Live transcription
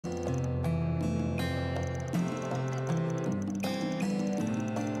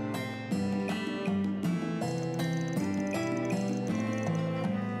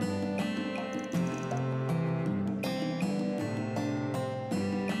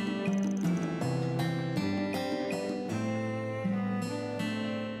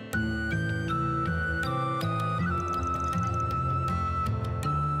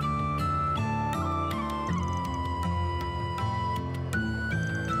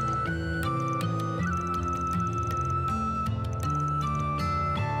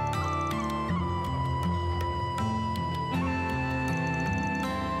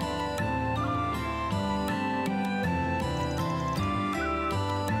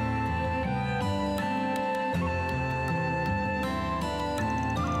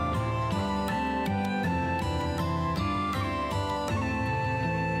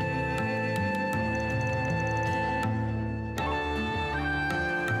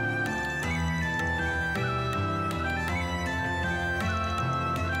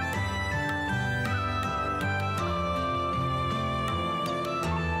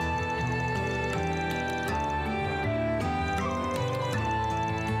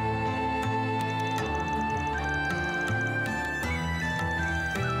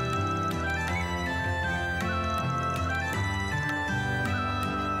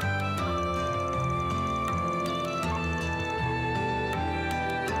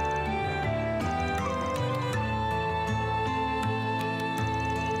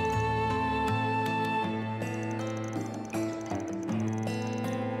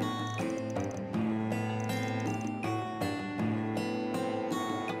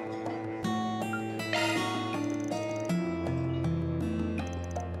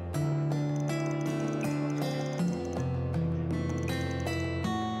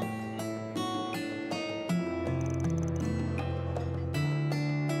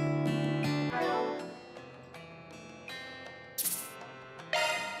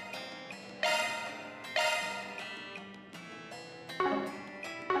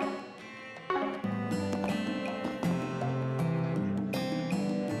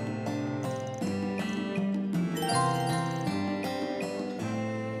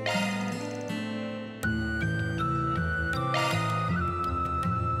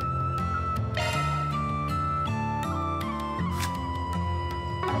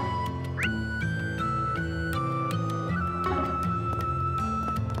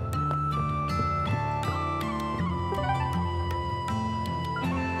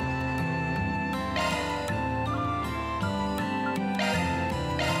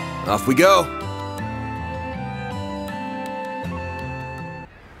Off we go.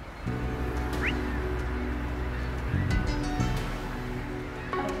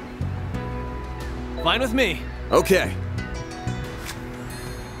 Fine with me. Okay.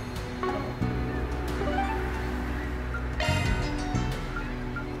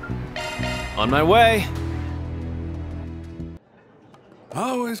 On my way.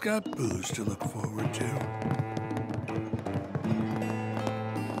 Always got booze to look forward to.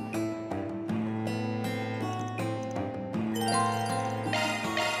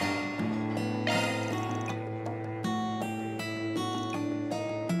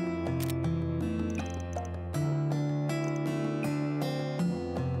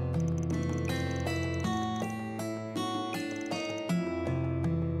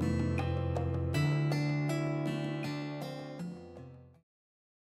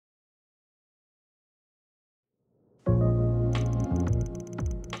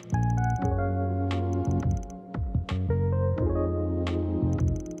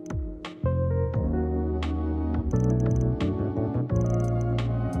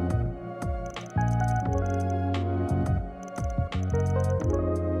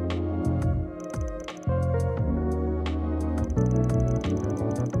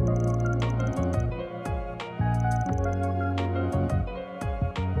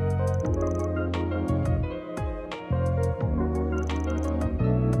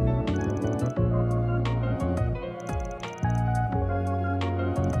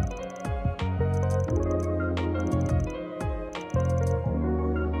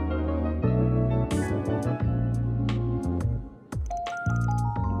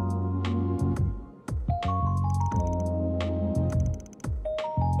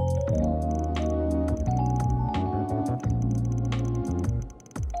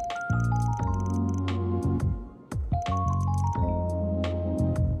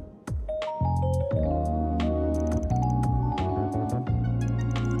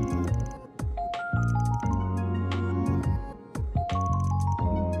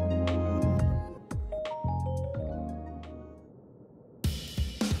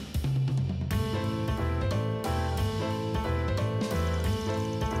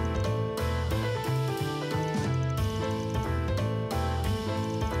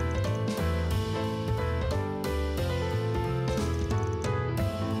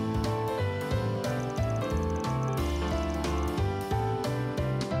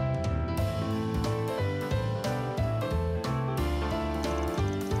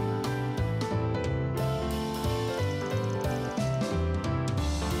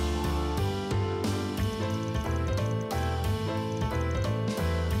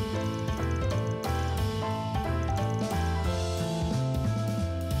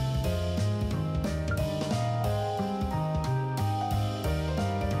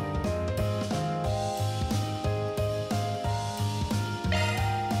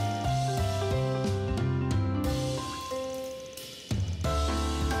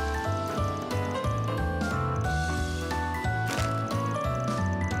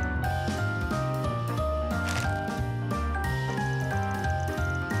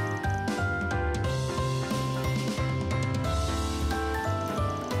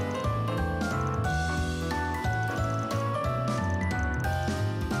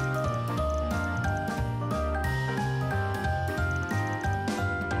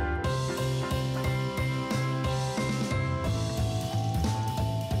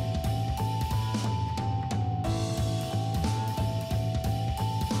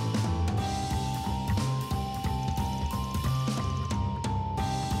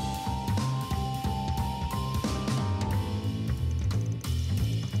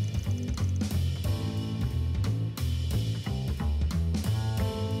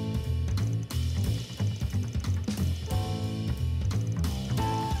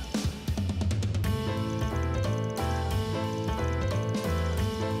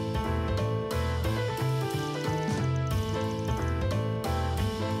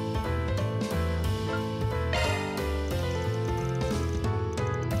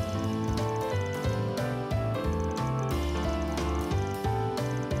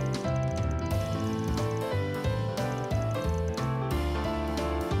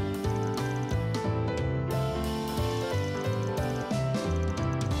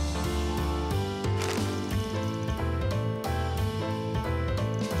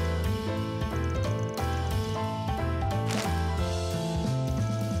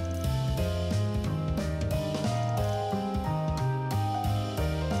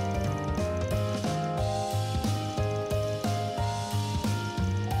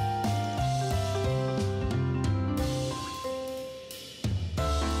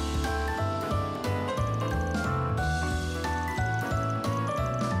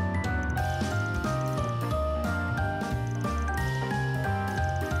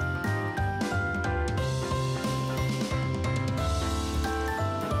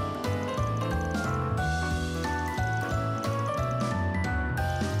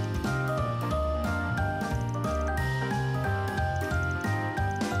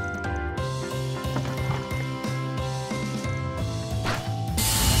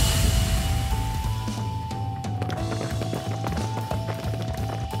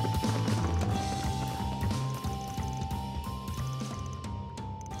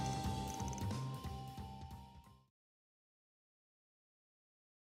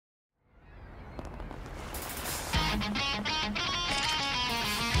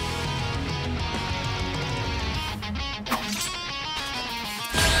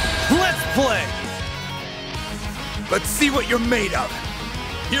 Let's see what you're made of.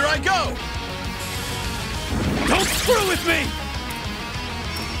 Here I go! Don't screw with me!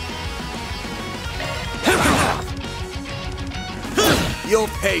 You'll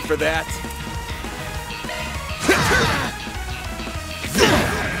pay for that.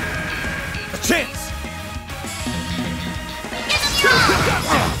 A chance!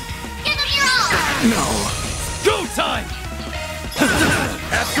 Give him your all! No. Go time!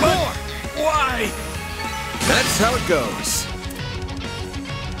 Ask more! Why? That's how it goes.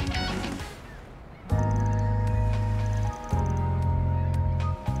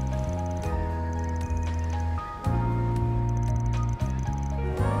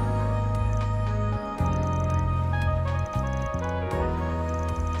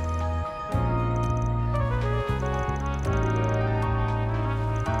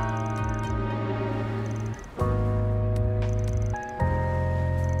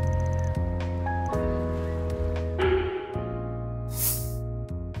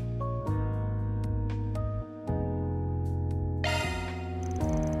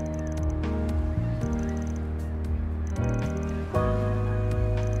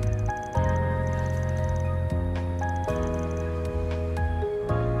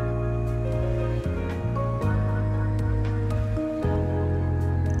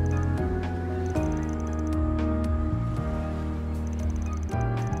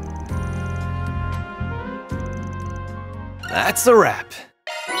 That's a wrap.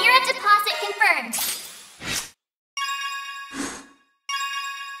 Mira deposit confirmed.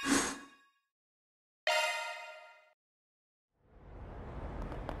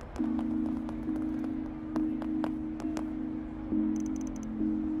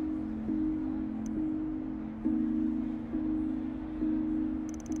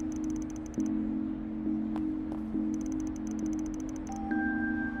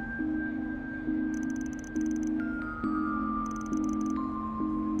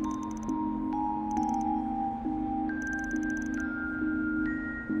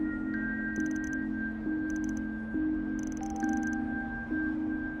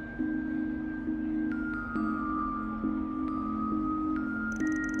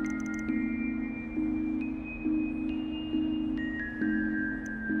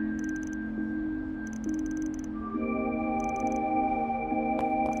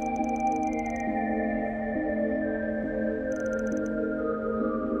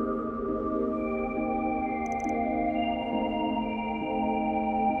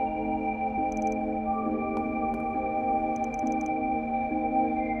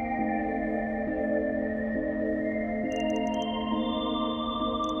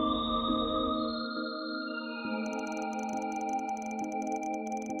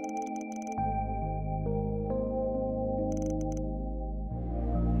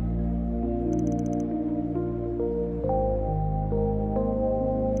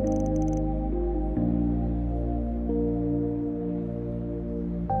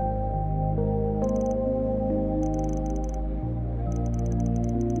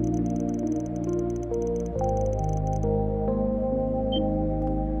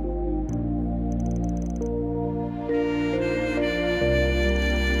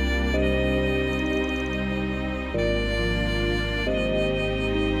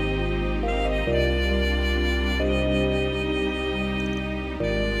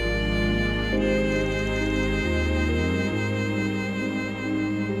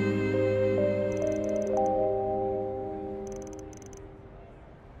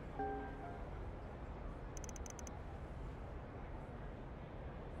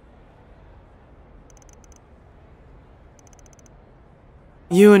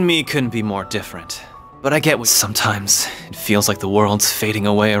 You and me couldn't be more different. But I get what sometimes it feels like the world's fading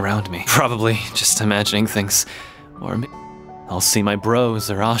away around me. Probably just imagining things. Or I'll see my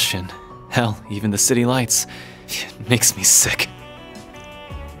bros or Ashin. Hell, even the city lights. It makes me sick.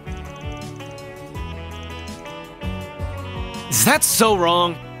 Is that so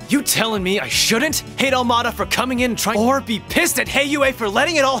wrong? You telling me I shouldn't hate Almada for coming in and trying, or be pissed at Heiyue for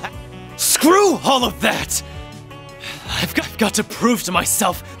letting it all Screw all of that! I've got to prove to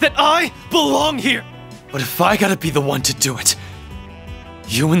myself that I belong here! But if I gotta be the one to do it,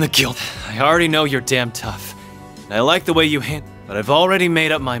 you and the guild, I already know you're damn tough. And I like the way you hint, but I've already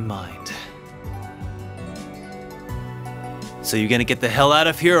made up my mind. So you gonna get the hell out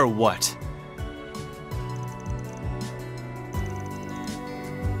of here or what?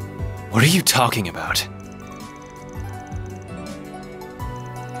 What are you talking about?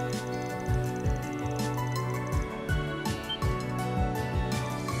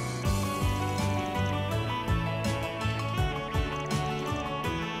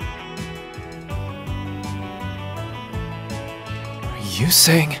 you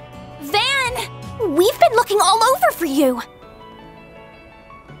saying? Van! We've been looking all over for you!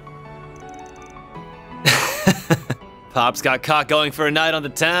 Pop's got caught going for a night on the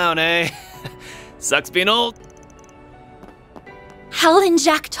town, eh? Sucks being old. Hal and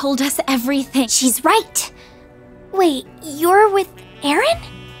Jack told us everything. She's right. Wait, you're with Aaron?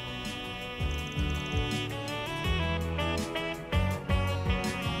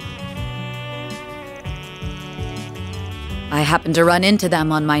 I happened to run into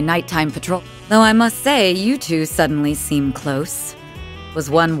them on my nighttime patrol. Though I must say, you two suddenly seem close. Was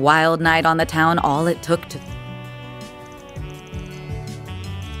one wild night on the town all it took to...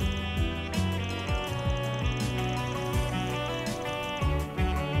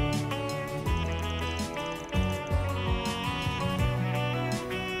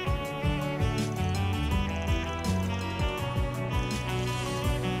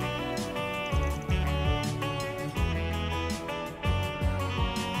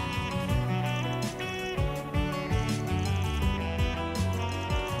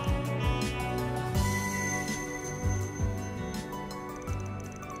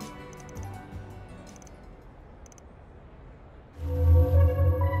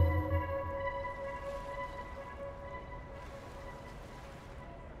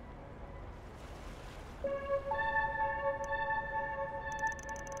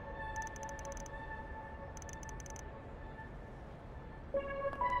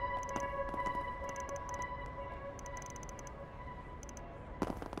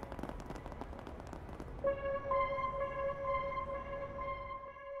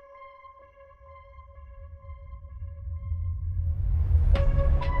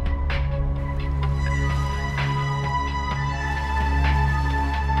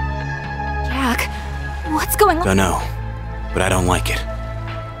 What's going on? Dunno, but I don't like it.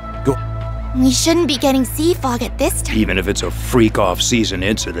 Go. We shouldn't be getting sea fog at this time. Even if it's a freak off-season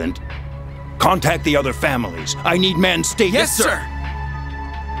incident. Contact the other families. I need men stationed. Yes, sir!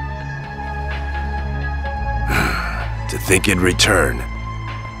 To think in return.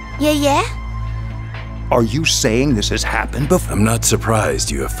 Yeah? Are you saying this has happened before? I'm not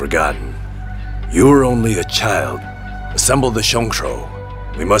surprised you have forgotten. You were only a child. Assemble the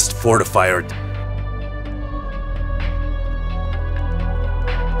Shongshou. We must fortify our...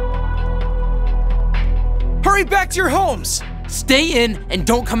 Hurry back to your homes! Stay in and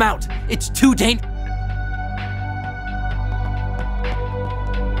don't come out. It's too dangerous.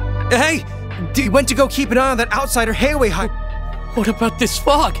 Hey! You went to go keep an eye on that outsider Hayway hut. What about this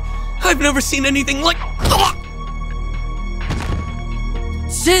fog? I've never seen anything like...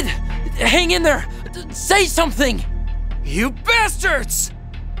 Sid! Hang in there! Say something! You bastards!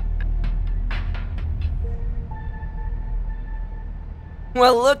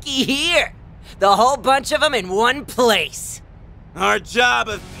 Well, looky here. The whole bunch of them in one place. Our job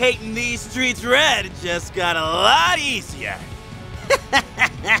of painting these streets red just got a lot easier.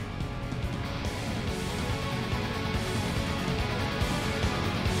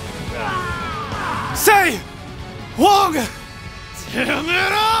 Say! Wong! Damn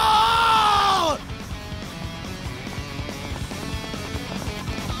it all!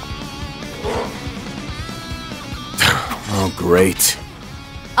 Oh, great.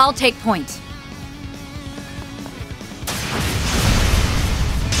 I'll take point.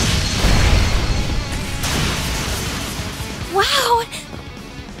 Wow!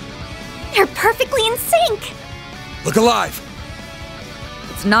 They're perfectly in sync! Look alive!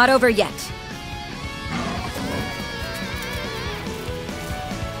 It's not over yet.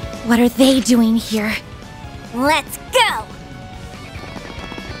 What are they doing here? Let's go!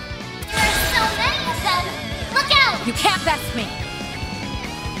 There are so many of them! Look out! You can't best me.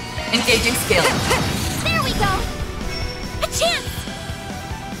 Engaging skill. There we go! A chance!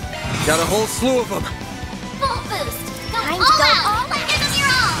 Got a whole slew of them. Full boost! Go all out! Give them your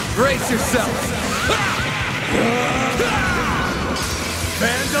all! Brace yourself.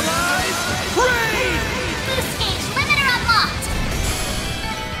 Fans alive! Raid! Boost gauge limiter unlocked!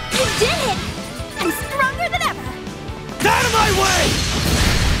 You did it! I'm stronger than ever! Out of my way!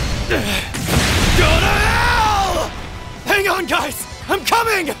 Go to hell! Hang on, guys! I'm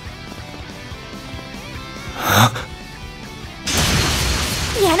coming!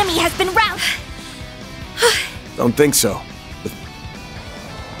 The enemy has been routed! Don't think so.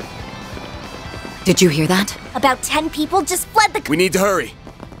 Did you hear that? About 10 people just fled the... We need to hurry.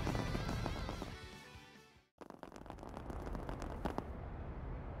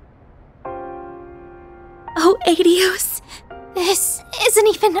 Oh, Adios. This isn't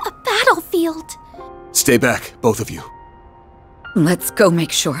even a battlefield. Stay back, both of you. Let's go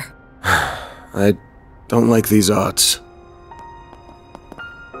make sure. I don't like these odds.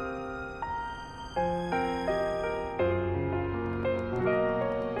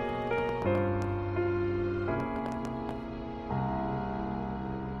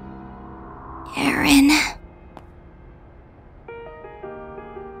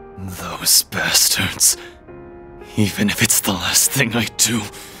 Those bastards. Even if it's the last thing I do,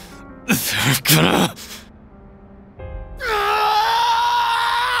 they're gonna...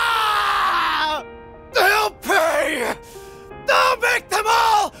 They'll pay! I'll make them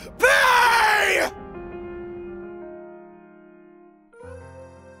all pay!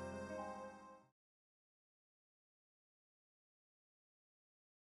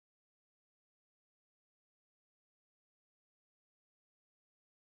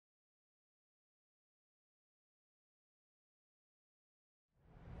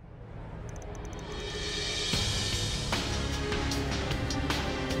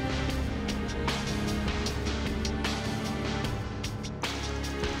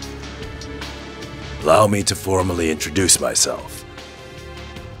 Allow me to formally introduce myself.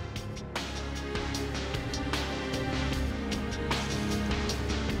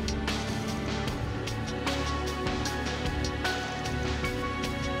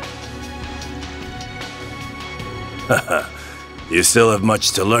 Haha, you still have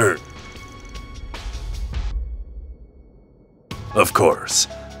much to learn. Of course.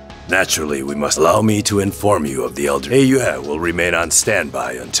 Naturally, we must allow me to inform you of the elder. Heiyue will remain on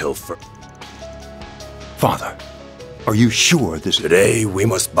standby until Father, are you sure this is... Today, we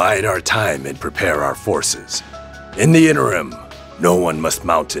must bide our time and prepare our forces. In the interim, no one must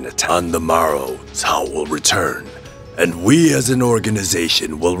mount an attack. On the morrow, Cao will return, and we as an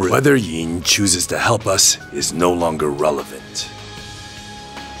organization will... Whether Yin chooses to help us is no longer relevant.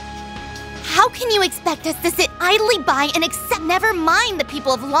 How can you expect us to sit idly by and accept? Never mind the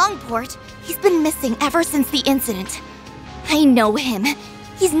people of Longport. He's been missing ever since the incident. I know him.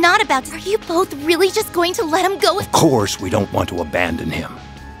 He's not about to... Are you both really just going to let him go? Of course we don't want to abandon him.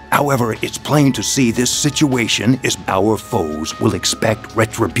 However, it's plain to see this situation is our foes will expect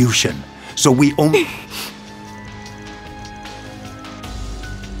retribution. So we only...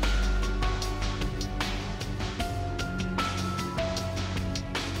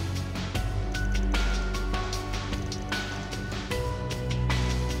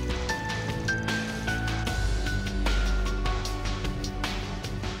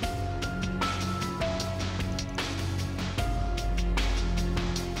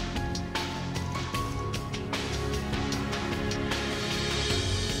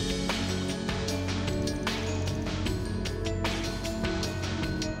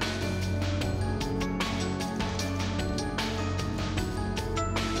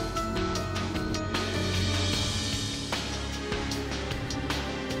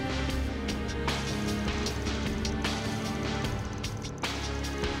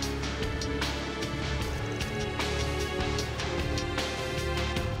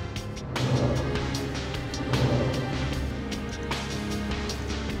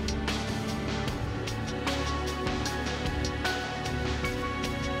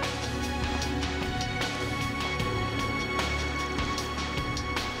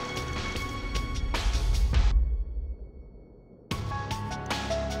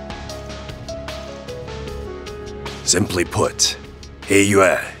 Simply put,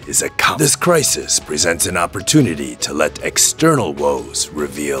 Heiyue is a This crisis presents an opportunity to let external woes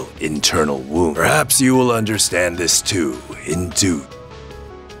reveal internal wounds. Perhaps you will understand this too, in due.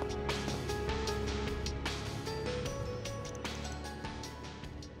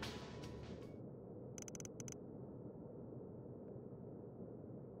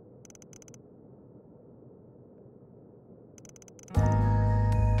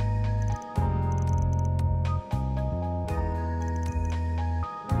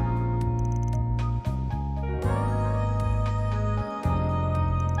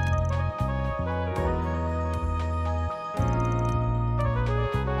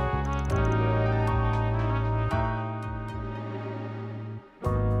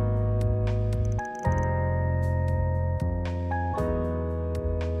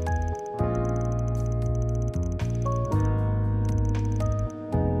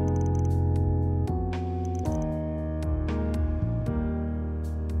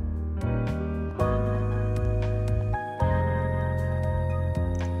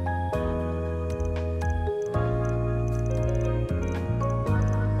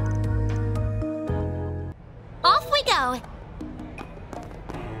 Off we go!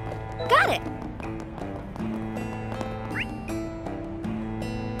 Got it!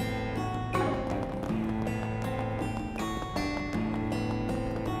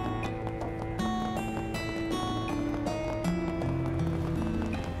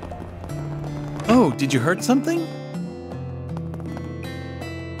 Oh, did you hurt something?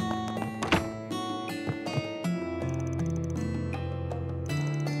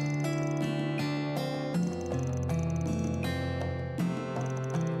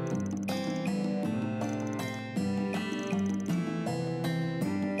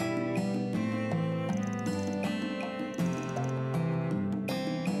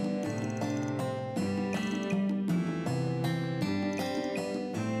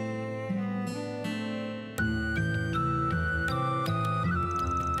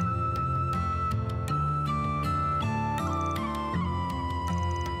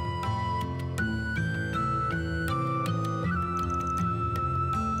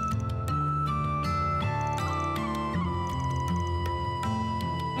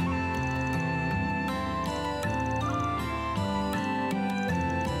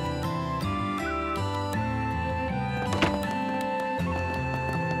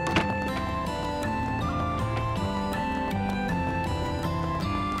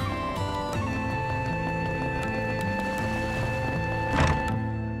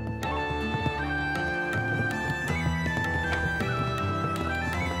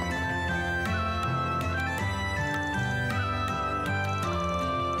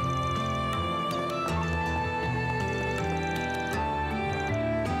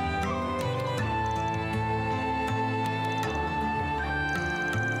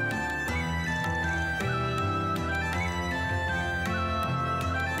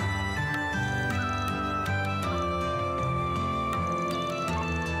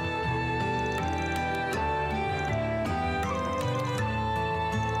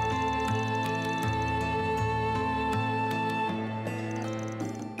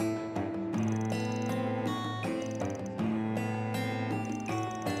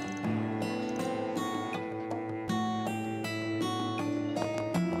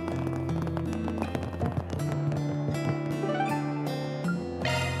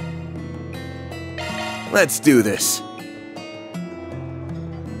 Let's do this.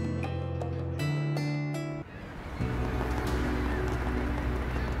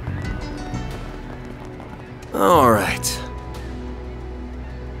 All right.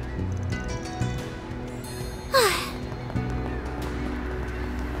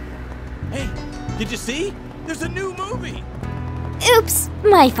 Hey, did you see? There's a new movie! Oops,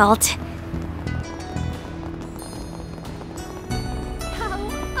 my fault. How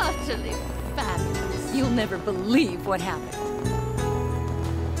utterly fabulous. You'll never believe what happened.